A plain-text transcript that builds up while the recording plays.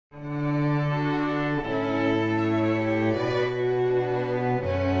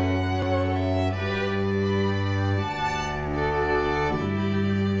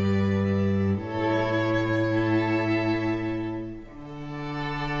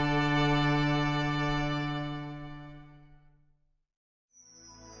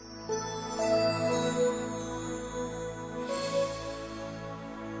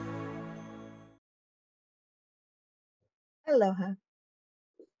Aloha,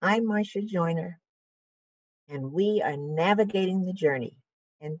 I'm Marsha Joyner, and we are navigating the journey.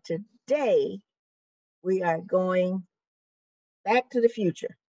 And today we are going back to the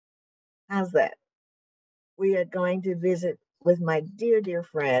future. How's that? We are going to visit with my dear, dear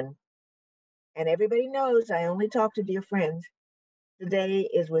friend, and everybody knows I only talk to dear friends. Today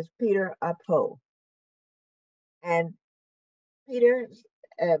is with Peter Apo. And Peter's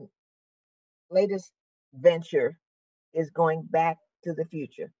um, latest venture is going back to the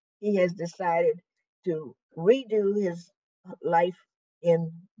future. He has decided to redo his life in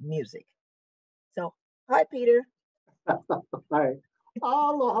music. So, hi, Peter. Hi.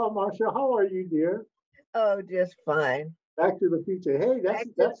 Aloha, Marsha. How are you, dear? Oh, just fine. Back to the future. Hey, that's Back to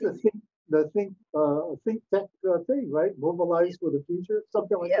the that's the future. think tech thing, right? Mobilize for the future,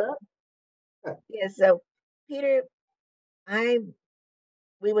 something like Yep. that. Yeah. So, Peter, I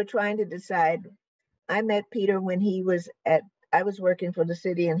we were trying to decide. I met Peter when he was at. I was working for the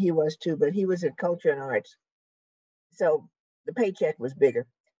city, and he was too, but he was at Culture and Arts, so the paycheck was bigger.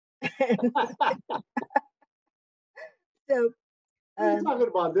 So, What are you um, talking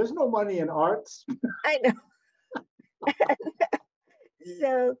about? There's no money in arts. I know.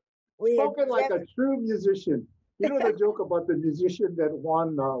 So we had Spoken like just a true musician. You know the joke about the musician that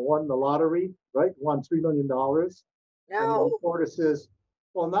won the lottery, right? Won $3 million, and the no. reporter says,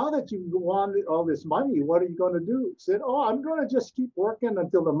 "Well, now that you won all this money, what are you going to do?" He said, "Oh, I'm going to just keep working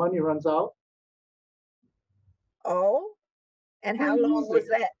until the money runs out." Oh, and how Play long was music.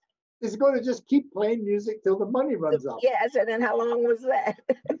 that? He's going to just keep playing music till the money runs out. Yeah, I said, and how long was that?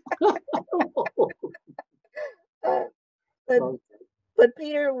 Uh, but Well, but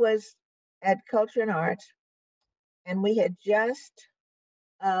Peter was at Culture and Arts, and we had just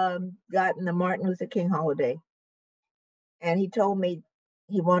gotten the Martin Luther King holiday, and he told me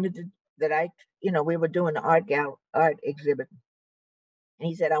he wanted to that we were doing the art exhibit, and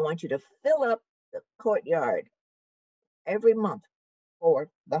he said, I want you to fill up the courtyard every month for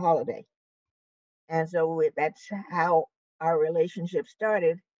the holiday. And so that's how our relationship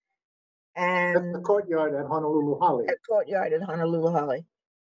started. that's the And courtyard at Honolulu Holly. at courtyard at Honolulu Holly.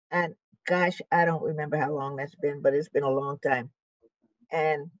 And gosh, I don't remember how long that's been, but it's been a long time.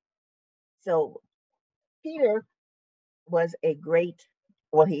 And so Peter was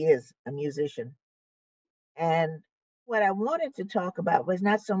well, he is a musician. And what I wanted to talk about was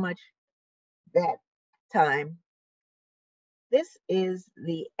not so much that time. This is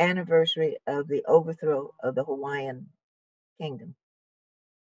the anniversary of the overthrow of the Hawaiian Kingdom.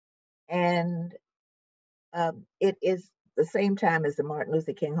 And it is the same time as the Martin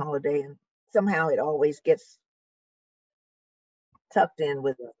Luther King holiday. And somehow it always gets tucked in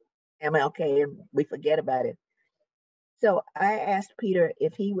with MLK and we forget about it. So I asked Peter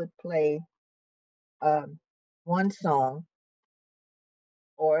if he would play um, one song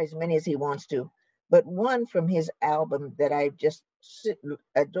or as many as he wants to, but one from his album that I just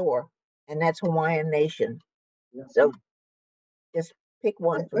adore, and that's Hawaiian Nation. Yeah. So just pick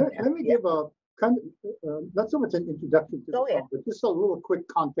one from Let, there. let me Yeah, give a kind of, not so much an introduction to the go ahead. song, but just a little quick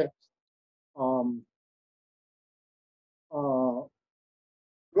context. Um, uh,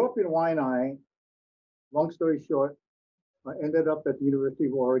 Grew up in Waianae. Long story short, I ended up at the University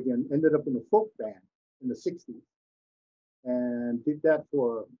of Oregon. Ended up in a folk band in the '60s, and did that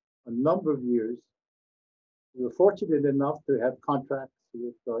for a number of years. We were fortunate enough to have contracts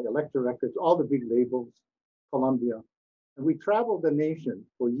with Elektra Records, all the big labels, Columbia, and we traveled the nation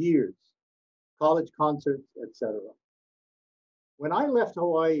for years, college concerts, etc. When I left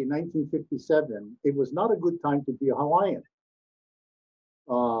Hawaii in 1957, it was not a good time to be a Hawaiian.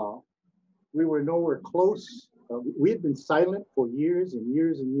 Uh, we were nowhere close. We had been silent for years and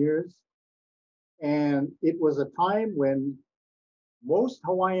years and years. And it was a time when most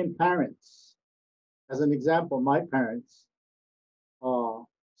Hawaiian parents, as an example, my parents, uh,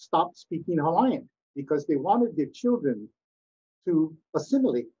 stopped speaking Hawaiian because they wanted their children to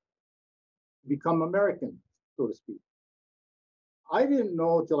assimilate, become American, so to speak. I didn't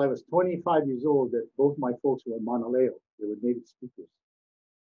know until I was 25 years old that both my folks were Manaleo. They were native speakers.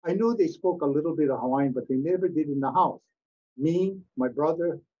 I knew they spoke a little bit of Hawaiian, but they never did in the house. Me, my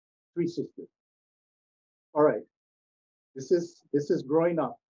brother, three sisters. All right. This is growing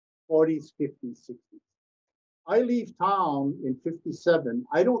up, 40s, 50s, 60s. I leave town in 57.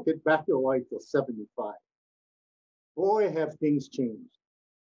 I don't get back to Hawaii till 75. Boy, have things changed.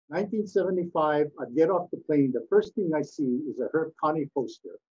 1975, I get off the plane. The first thing I see is a Herb Connie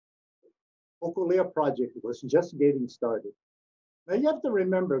poster. Hokulea project was just getting started. Now you have to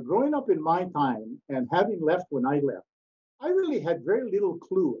remember, growing up in my time and having left when I left, I really had very little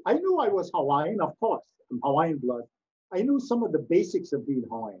clue. I knew I was Hawaiian, of course, I'm Hawaiian blood. I knew some of the basics of being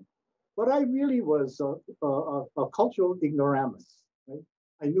Hawaiian, but I really was a cultural ignoramus. Right?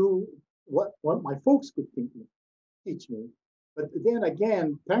 I knew what my folks could teach me. But then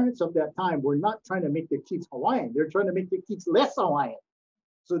again, parents of that time were not trying to make their kids Hawaiian. They're trying to make their kids less Hawaiian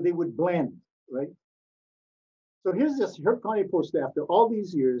so they would blend, right? So here's this Herb County poster after all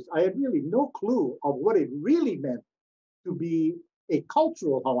these years. I had really no clue of what it really meant to be a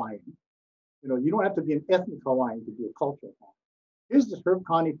cultural Hawaiian. You know, you don't have to be an ethnic Hawaiian to be a cultural Hawaiian. Here's this Herb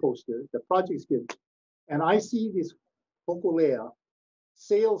County poster, the project's good. And I see this hokulea,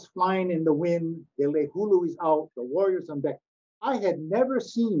 sails flying in the wind, the lehulu is out, the warriors on deck. I had never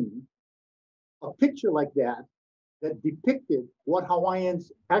seen a picture like that that depicted what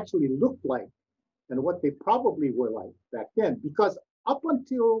Hawaiians actually looked like and what they probably were like back then. Because up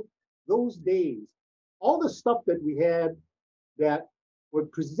until those days, all the stuff that we had that were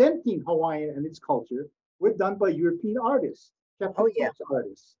presenting Hawaiian and its culture were done by European artists, Oh, yeah.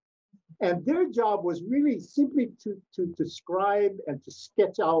 artists. And their job was really simply to describe and to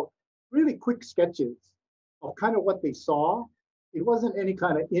sketch out really quick sketches of kind of what they saw. It wasn't any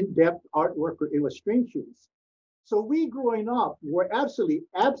kind of in-depth artwork or illustrations. So we growing up were absolutely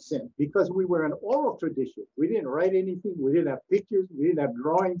absent because we were an oral tradition. We didn't write anything. We didn't have pictures. We didn't have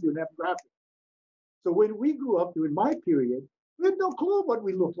drawings. We didn't have graphics. So when we grew up during my period, we had no clue what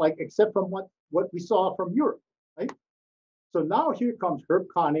we looked like except from what we saw from Europe, right? So now here comes Herb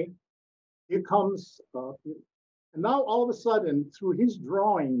Connie. Here comes, and now all of a sudden, through his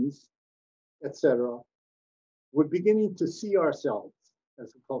drawings, etc., we're beginning to see ourselves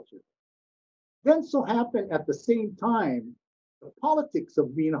as a culture. Then so happened at the same time, the politics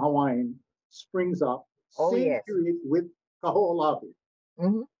of being Hawaiian springs up. Oh, same yes. period with Kaho'olawe.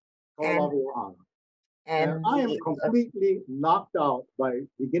 Mm-hmm. Kaho'olawe Ohana. And And I am completely knocked out by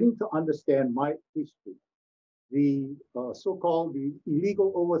beginning to understand my history, the so-called the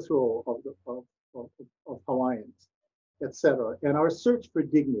illegal overthrow of Hawaiians, etc., and our search for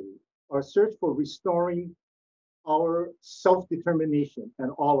dignity, our search for restoring our self-determination,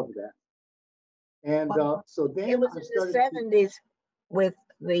 and all of that. And so then it was I in the 70s with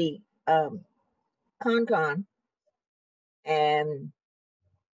the Con and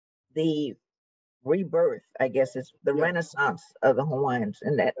the rebirth, I guess it's the renaissance of the Hawaiians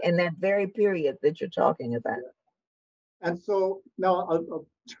in that very period that you're talking about. Yeah. And so now I'll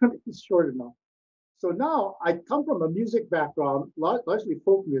try to be short enough. So now I come from a music background, largely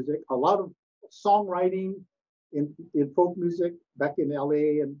folk music, a lot of songwriting in folk music back in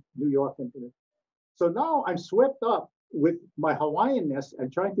LA and New York. So now I'm swept up with my Hawaiianness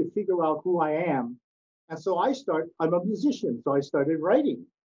and trying to figure out who I am. And so I'm a musician, so I started writing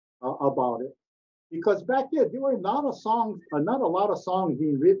about it. Because back then there were not a lot of songs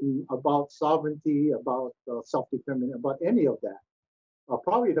being written about sovereignty, about self-determination, about any of that.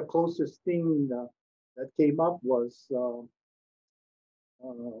 Probably the closest thing that came up was, God,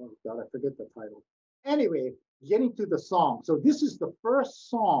 I forget the title. Anyway, getting to the song. So this is the first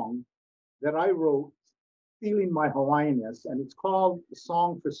song that I wrote feeling my Hawaiianness, and it's called the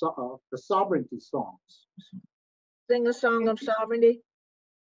Song for the Sovereignty Songs. Sing a song of sovereignty?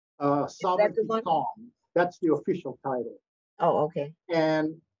 Sovereignty Song. That's the official title. Oh, okay.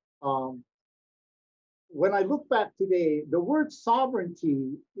 And when I look back today, the word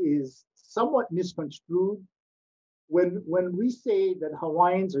sovereignty is somewhat misconstrued. When we say that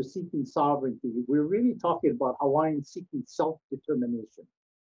Hawaiians are seeking sovereignty, we're really talking about Hawaiians seeking self-determination.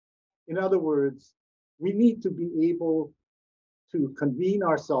 In other words, we need to be able to convene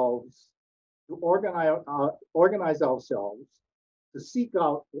ourselves, to organize ourselves, to seek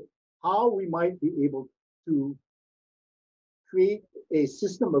out how we might be able to create a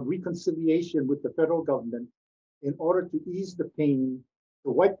system of reconciliation with the federal government in order to ease the pain,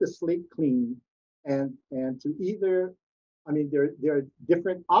 to wipe the slate clean, and to either, I mean, there are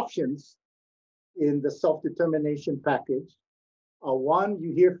different options in the self-determination package. One,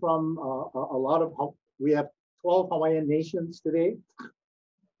 you hear from a lot of, we have 12 Hawaiian nations today,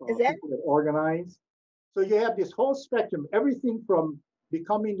 people that organize. So you have this whole spectrum, everything from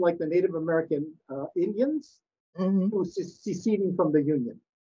becoming like the Native American Indians to seceding from the Union,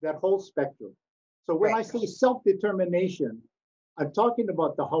 that whole spectrum. So when I say self-determination, I'm talking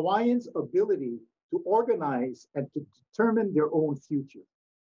about the Hawaiians' ability to organize and to determine their own future.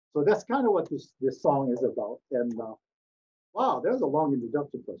 So that's kind of what this song is about. And wow, there's a long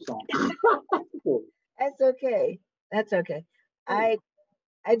introduction for a song. That's okay. That's okay. I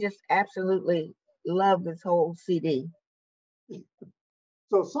just absolutely love this whole CD.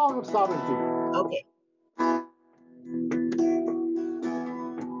 So, Song of Sovereignty. Okay.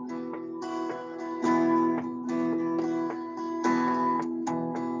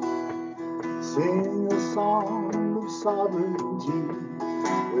 Sing a song of sovereignty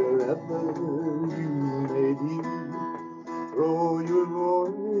wherever you may be. Throw your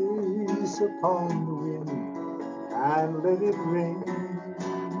voice upon the wind and let it ring.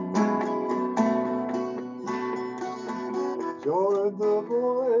 Join the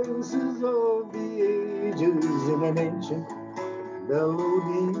voices of the ages in an ancient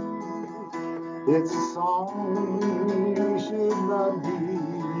melody. It's a song you should not be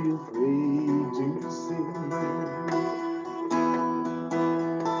afraid to sing.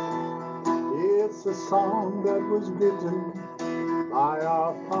 It's a song that was written by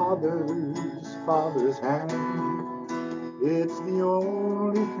our father's hand. It's the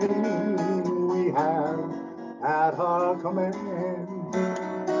only thing we have at our command.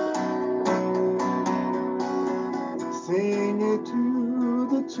 Sing it to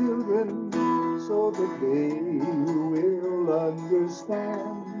the children so that they will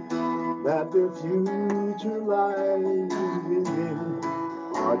understand that their future lies within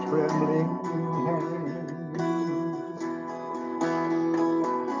our trembling hands.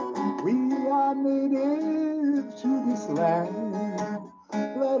 We are native to this land.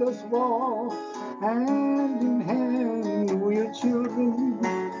 Let us walk hand in hand. We're children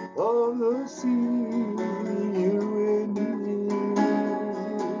of the sea, you and me.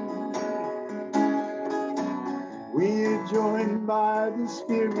 We're joined by the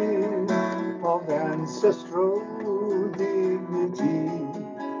spirit of ancestral dignity.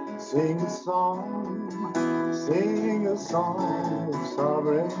 Sing a song of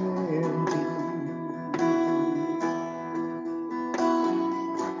sovereignty.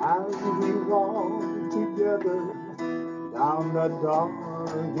 As we walk together down the dark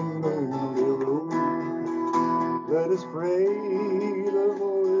and lonely road, let us pray the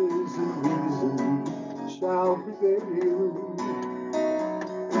voice of reason shall prevail.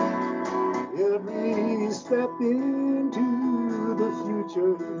 Every step into the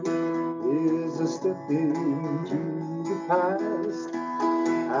future is a step into the past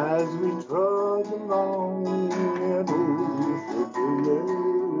as we trudge along an old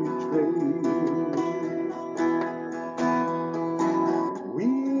familiar trail. We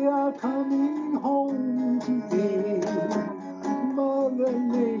are coming home to thee, Mother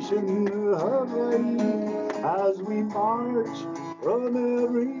Nation Hawaii, as we march from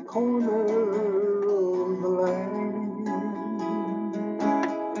every corner of the land.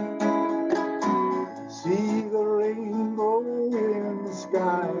 See the rainbow in the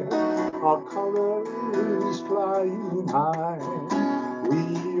sky, our colors flying high.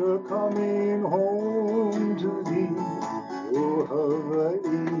 We are coming home to thee, oh Hawaii.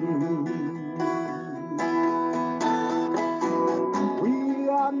 We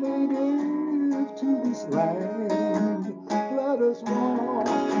are native to this land. Let us walk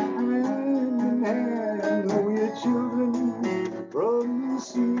hand in hand. We are children from the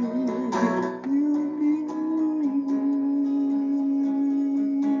sea.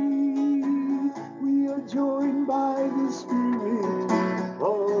 Joined by the spirit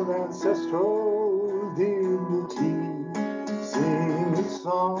of ancestral dignity. Sing a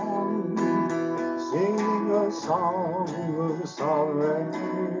song of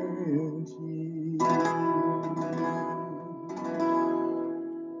sovereignty.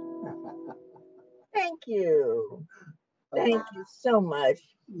 Thank you. Thank you so much.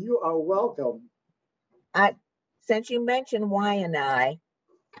 You are welcome. Since you mentioned Waianae,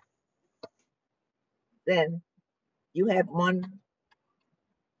 then you have one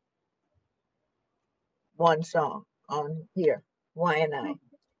song on here, Waianae.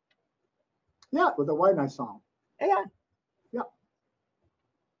 Yeah, with the Waianae song. Yeah. Yeah.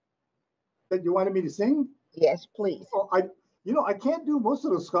 That you wanted me to sing? Yes, please. Oh, I can't do most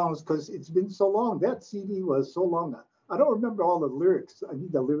of the songs because it's been so long. That CD was so long. I don't remember all the lyrics. I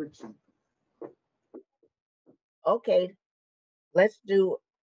need the lyric sheet. Okay, let's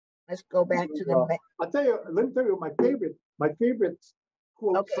go back to the. Let me tell you my favorite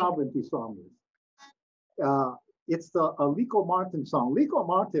quote sovereignty song is. It's the Lico Martin song. Lico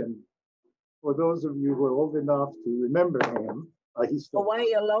Martin, for those of you who are old enough to remember him, he's the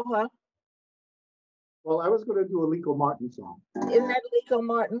Hawaii Aloha. Well, I was going to do a Lico Martin song. Isn't that Lico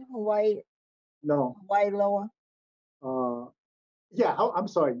Martin, Hawaii? No. Hawaii Aloha? Yeah, I'm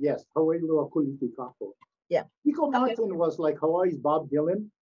sorry. Yes, Hawaii Aloha Kuliti Kako. Yeah. Lico Martin was like Hawaii's Bob Dylan.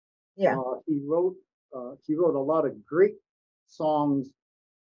 Yeah. He wrote a lot of great songs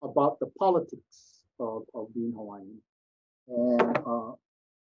about the politics of being Hawaiian. And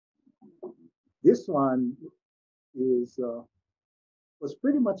this one was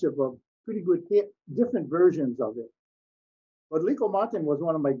pretty much of a pretty good hit, different versions of it. But Lico Martin was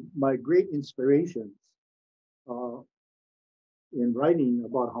one of my great inspirations uh, in writing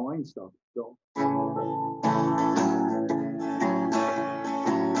about Hawaiian stuff. So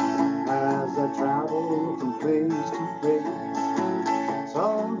as I travel from place to place,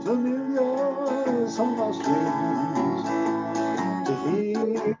 some familiar, some are strange, to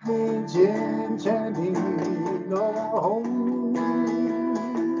hear Jin chanting of our home.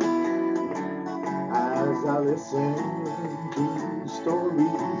 As I listen to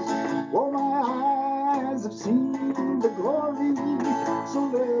stories, oh, my eyes have seen the glory. So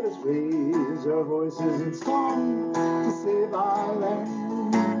let us raise our voices in song to save our land.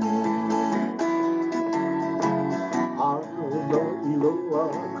 Alo iloa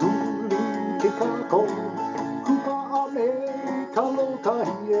kuli kikako, kupa ame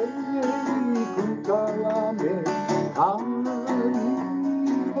kalokahie, kukalame kani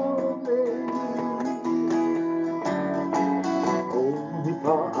ole.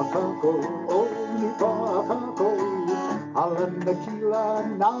 Onipa akako, onipa akako, alanda kila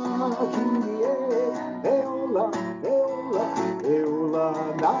na kinie, eola, eola, eola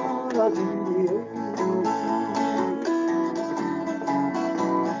na kinie.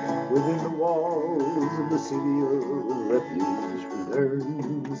 Within the walls of the city of refuge, we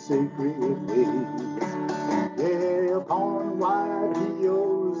learn the sacred ways. Yeah, upon wide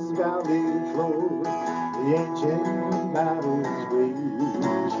Rio's valley flow, the ancient battles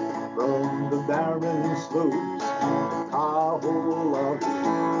rage. From the barren slopes of Kaholawe,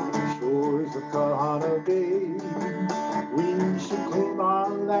 shores of Kahana Bay, we should claim our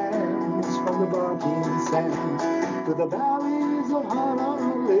lands from the barking sands to the valleys of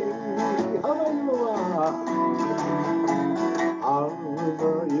Hanalei. Hallelujah.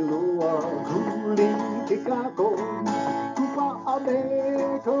 Hallelujah. Kuli kikako, kupa ame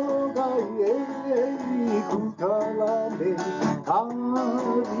kogaye, kukalame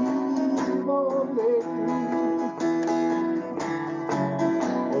karimole.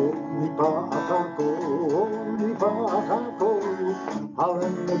 Nipa akako, nipa akako,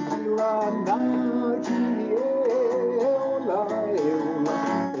 halana kila na kinie, eola, eola,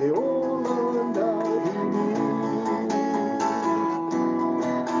 eola na kinie.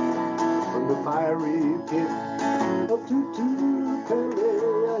 From the fiery pit of Tutupele,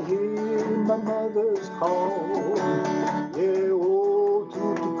 I hear my mother's call. Yeah, oh,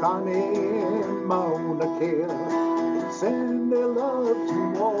 Tutukane, Mauna Kea, send their love to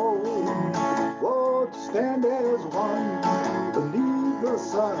all. Oh, to stand as one, beneath the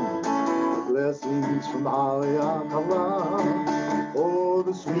sun, blessings from Haleakala. Oh,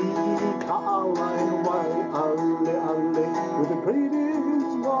 the sweet Ka'ala and white Ale Ale, with the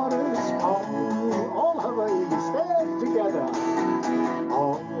greatest waters all Hawaii stand together.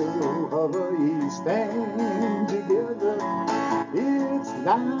 All Hawaii stand together. It's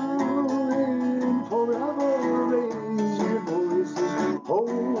now and forever. Raise your voices,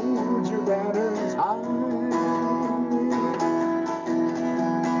 hold your banners high.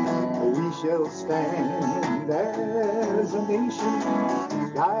 We shall stand as a nation,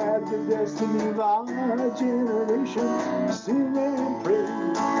 guide the destiny of our generation, sing and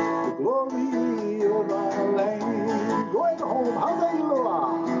praise the glory of our land. Going home,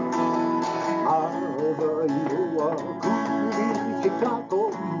 hallelujah. Hallelujah, kuli kikako,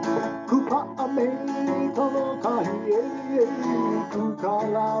 kupa ame kalokahie,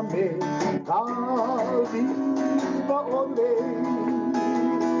 kukalame kaviva ole.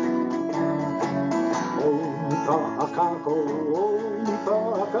 Nipa akako, nipa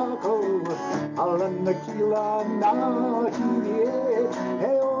akako, alana kila na hinie,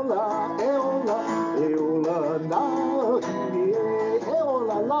 eola, eola, eola na hinie,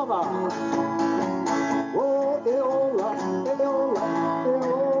 eola lava. Oh, eola, eola,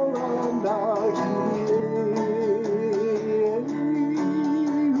 eola na hinie.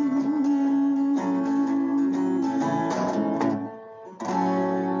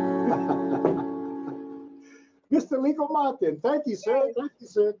 Mr. Lico Martin, thank you, sir. Yes. Thank you,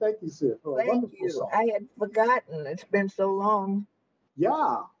 sir. Thank you, sir. Oh, Thank wonderful you. song. I had forgotten. It's been so long.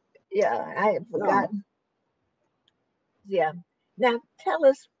 Yeah, Yeah, I had yeah. forgotten. Yeah. Now tell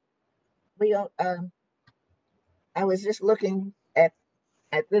us. We I was just looking at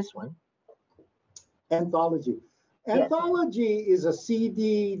this one. Anthology. Yes. Anthology is a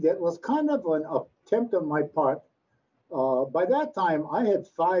CD that was kind of an attempt on my part. By that time, I had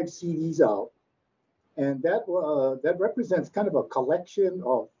 5 CDs out, and that represents kind of a collection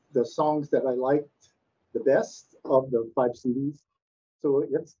of the songs that I liked the best of the 5 CDs. So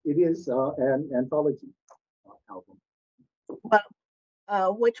it is an anthology album.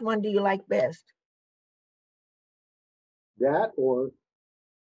 Well, which one do you like best? That, or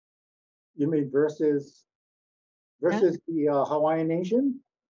you mean versus Huh? the Hawaiian Nation,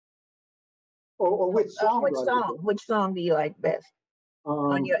 or which song Which rather? song? Which song do you like best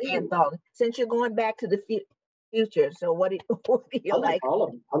on your Ooh, anthem? Since you're going back to the future, so what do what do you I like like? all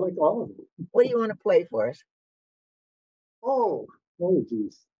of them. I like all of them. What do you want to play for us? Oh, oh,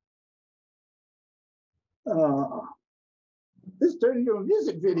 geez. Uh, this turned into a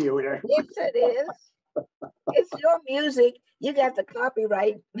music video here. Yes, it is. It's your music. You got the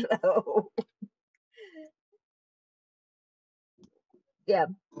copyright. Yeah.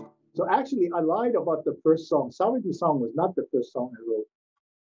 So actually, I lied about the first song. Sawadee song was not the first song I wrote.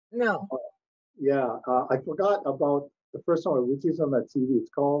 No. Yeah, I forgot about the first song, which is on that CD. It's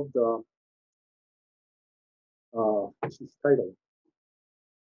called, what's its title?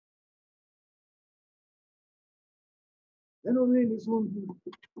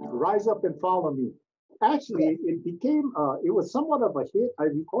 Rise Up and Follow Me. Actually, it became, it was somewhat of a hit. I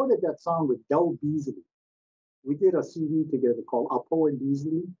recorded that song with Del Beasley. We did a CD together called Apo and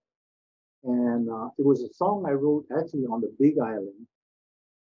Beasley. And it was a song I wrote actually on the Big Island.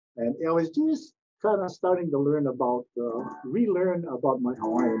 And I was just kind of starting to learn about, relearn about my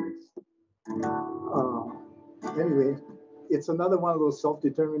Hawaiians. Anyway, it's another one of those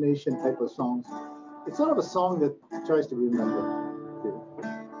self-determination type of songs. It's sort of a song that tries to remember.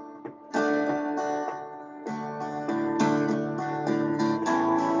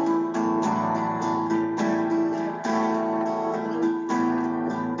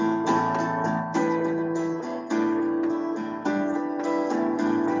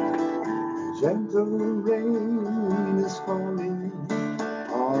 Gentle rain is falling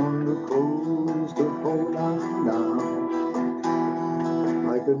on the coast of Hawaii,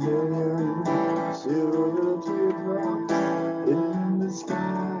 like a million silver teardrops in the sky.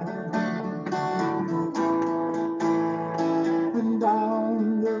 And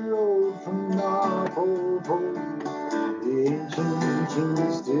down the road from Apo Going, the ancient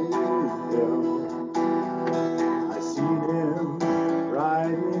kings still tell. I see them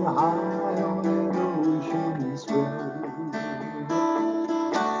riding high on an ocean swell.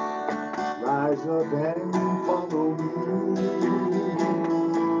 Rise up and follow me,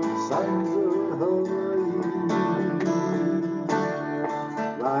 sons of Hawaii.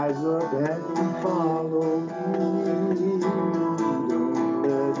 Rise up and follow me, don't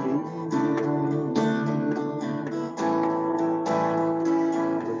let me down.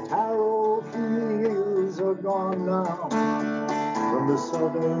 The taro fields are gone now from the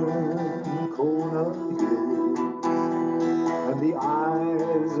southern Kona hill, and the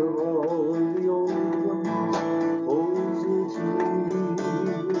eyes of all the old ones hold you to.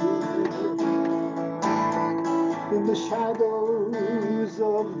 In the shadows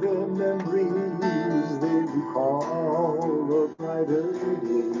of their memories, they recall a brighter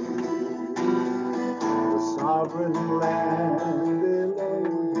day. The sovereign land they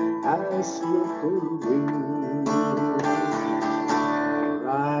love has slipped away.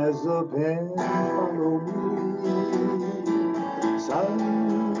 Rise up and follow me,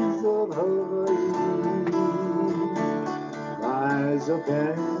 sons of Hawaii. Rise up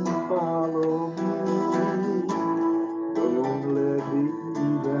and follow me, don't let me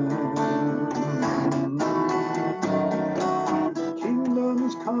down.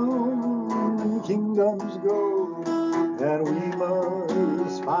 Kingdoms come and kingdoms go, and we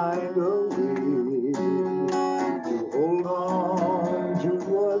must find a way to hold on to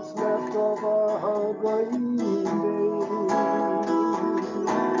what's left of our Hawaiian days.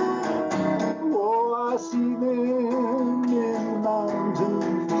 Oh, I see them in the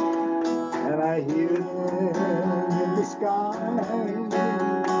mountains, and I hear them in the sky.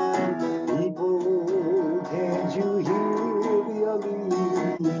 People, can't you hear the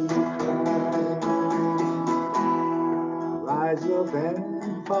Ali'i cry? Rise up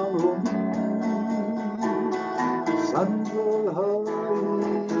and follow me, sons of Hawaii.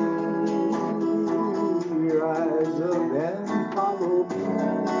 Rise up and follow me,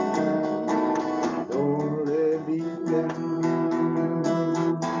 don't let me down.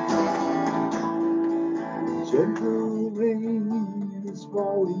 Gentle rain is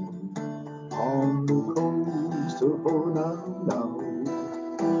falling on the coast of Hawaii,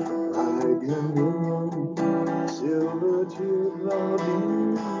 like a million silver teardrops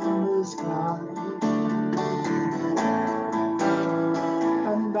in the sky.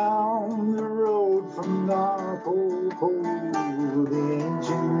 And down the road from Apo Going, the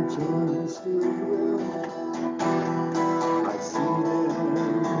ancient kings still dwell. I see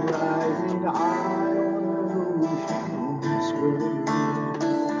them rising high on an ocean swell.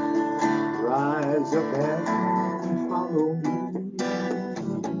 Rise up and follow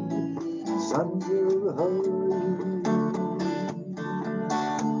Sons of Hawaii,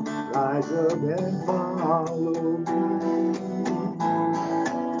 rise up and follow me.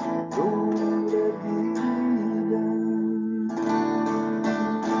 Don't let me down.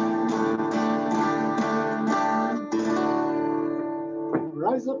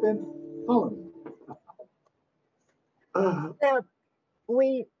 Rise up and follow me. Now,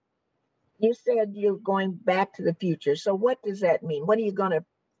 you said you're going back to the future. So what does that mean? What are you going to,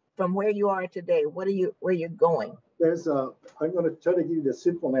 from where you are today, where you're going? I'm going to try to give you the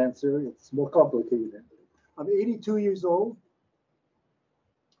simple answer. It's more complicated. I'm 82 years old.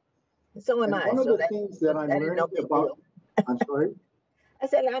 So am And I. one of So the things that I'm that is no learning big about, deal. I'm sorry? I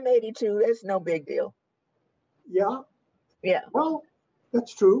said, I'm 82. That's no big deal. Yeah, Yeah. well,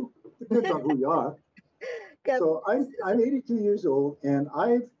 that's true. Depends on who you are. So I'm 82 years old, and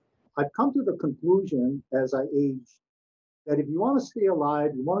I've come to the conclusion as I age that if you want to stay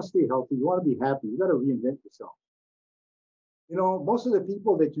alive, you want to stay healthy, you want to be happy, you got to reinvent yourself. You know, most of the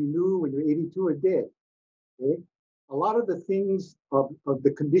people that you knew when you're 82 are dead. Okay? A lot of the things of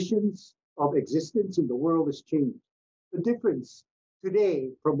the conditions of existence in the world has changed. The difference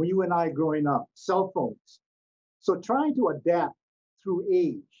today from you and I growing up, cell phones. So trying to adapt through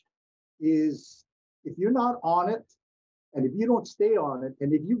age is, if you're not on it, and if you don't stay on it,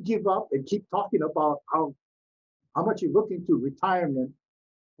 and if you give up and keep talking about how much you're looking to retirement,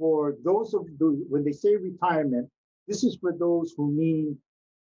 for those of the, when they say retirement, this is for those who mean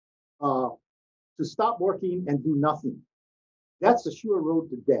uh, to stop working and do nothing. That's a sure road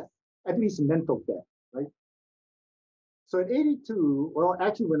to death, at least mental death, right? So at 82, well,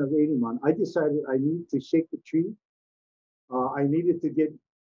 actually when I was 81, I decided I need to shake the tree. I needed to get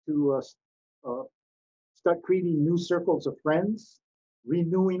to start creating new circles of friends,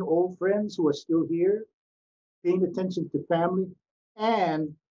 renewing old friends who are still here, paying attention to family,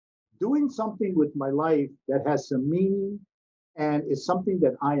 and doing something with my life that has some meaning and is something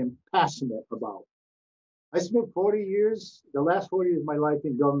that I am passionate about. I spent 40 years, the last 40 years of my life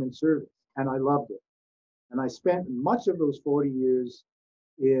in government service, and I loved it. And I spent much of those 40 years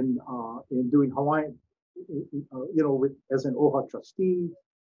in doing Hawaiian, as an OHA trustee,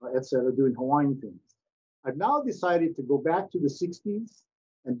 et cetera, doing Hawaiian things. I've now decided to go back to the 60s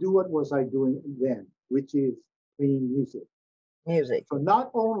and do what was I doing then, which is playing music. Music. So not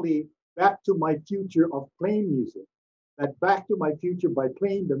only back to my future of playing music, but back to my future by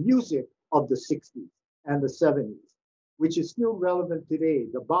playing the music of the 60s and the 70s, which is still relevant today.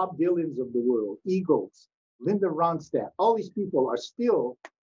 The Bob Dylans of the world, Eagles, Linda Ronstadt, all these people are still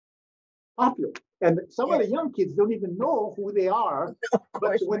popular. And some of the young kids don't even know who they are.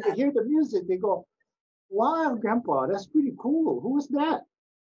 But when they hear the music, they go, wow, Grandpa, that's pretty cool. Who is that?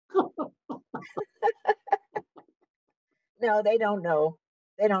 No, they don't know.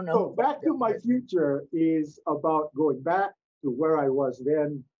 They don't know. So Back to My Future is about going back to where I was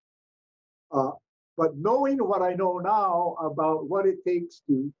then, but knowing what I know now about what it takes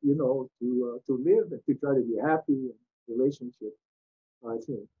to, to live and to try to be happy in relationship, I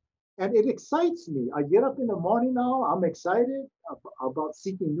think. And it excites me. I get up in the morning now. I'm excited about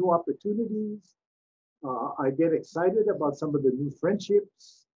seeking new opportunities. I get excited about some of the new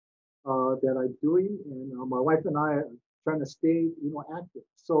friendships that I'm doing, and my wife and I are trying to stay, active.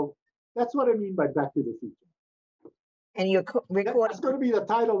 So that's what I mean by Back to the Future. And you're recording. That's going to be the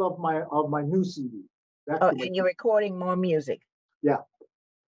title of my new CD. And you're recording more music. Yeah.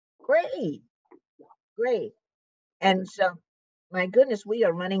 Great. Great. And so, my goodness, we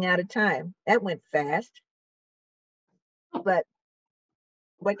are running out of time. That went fast. But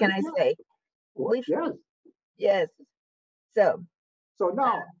what can I say? Yes. Yes. So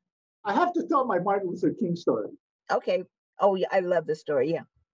now I have to tell my Martin Luther King story. Okay. Oh, yeah, I love the story. Yeah.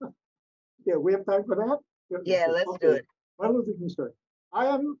 Yeah, we have time for that? Yeah, let's do it. Martin Luther King story. I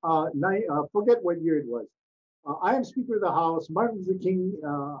am, forget what year it was. I am Speaker of the House. Martin Luther King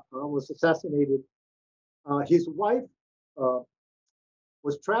was assassinated. His wife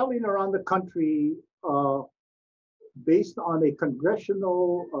was traveling around the country based on a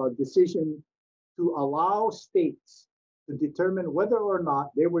congressional decision to allow states to determine whether or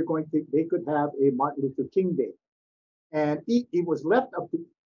not they could have a Martin Luther King Day. And it was left up to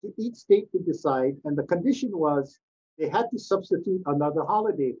each state to decide. And the condition was they had to substitute another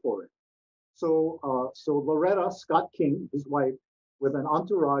holiday for it. So Loretta Scott King, his wife, with an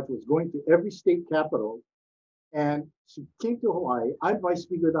entourage, was going to every state capital. And she came to Hawaii. I'm Vice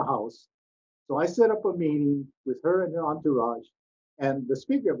Speaker of the House. So I set up a meeting with her and her entourage and the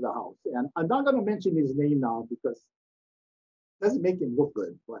Speaker of the House. And I'm not going to mention his name now because it doesn't make him look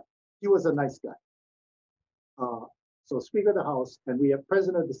good, but he was a nice guy. So Speaker of the House, and we have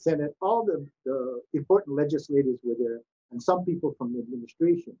President of the Senate, all the important legislators were there, and some people from the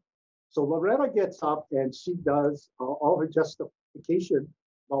administration. So Loretta gets up and she does all her justification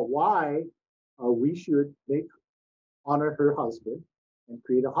about why we should honor her husband and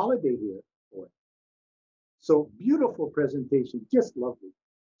create a holiday here for it. So beautiful presentation, just lovely.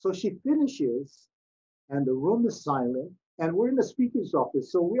 So she finishes, and the room is silent, and we're in the speaker's office.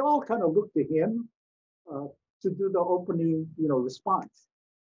 So we all kind of look to him to do the opening, response.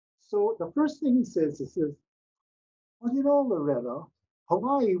 So the first thing he says, well, Loretta,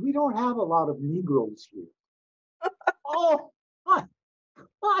 Hawaii, we don't have a lot of Negroes here. Oh,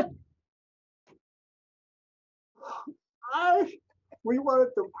 we wanted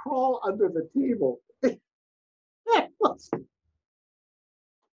to crawl under the table.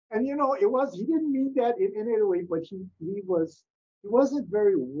 And he didn't mean that in any way, but he wasn't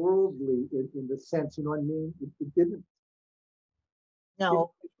very worldly in the sense, you know what I mean? It didn't.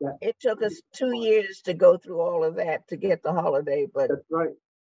 No, it took us 2 years to go through all of that to get the holiday, but That's right.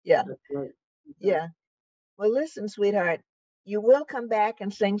 yeah, That's right. yeah. Well, listen, sweetheart, you will come back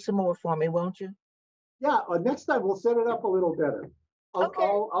and sing some more for me, won't you? Yeah. Next time we'll set it up a little better. Okay.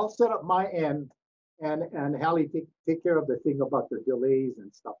 I'll set up my end, and Hallie take care of the thing about the delays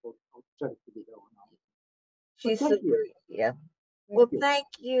and stuff. I'll try to figure that one out. She's thank super. you. Yeah. Thank you. Thank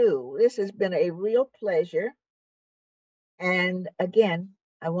you. This has been a real pleasure. And again,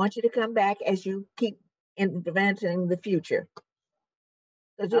 I want you to come back as you keep advancing the future.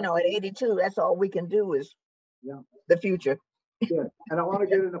 Because, at 82, that's all we can do is the future. Yeah. And I want to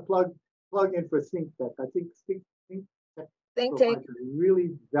get in a plug in for ThinkTech. I think ThinkTech provides a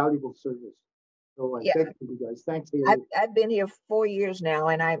really valuable service. So I thank you guys. Thanks, Haley. I've been here 4 years now,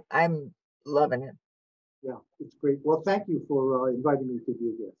 and I'm loving it. Yeah, it's great. Well, thank you for inviting me to be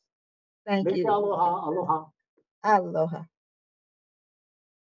a guest. Thank you. Aloha, aloha. Aloha.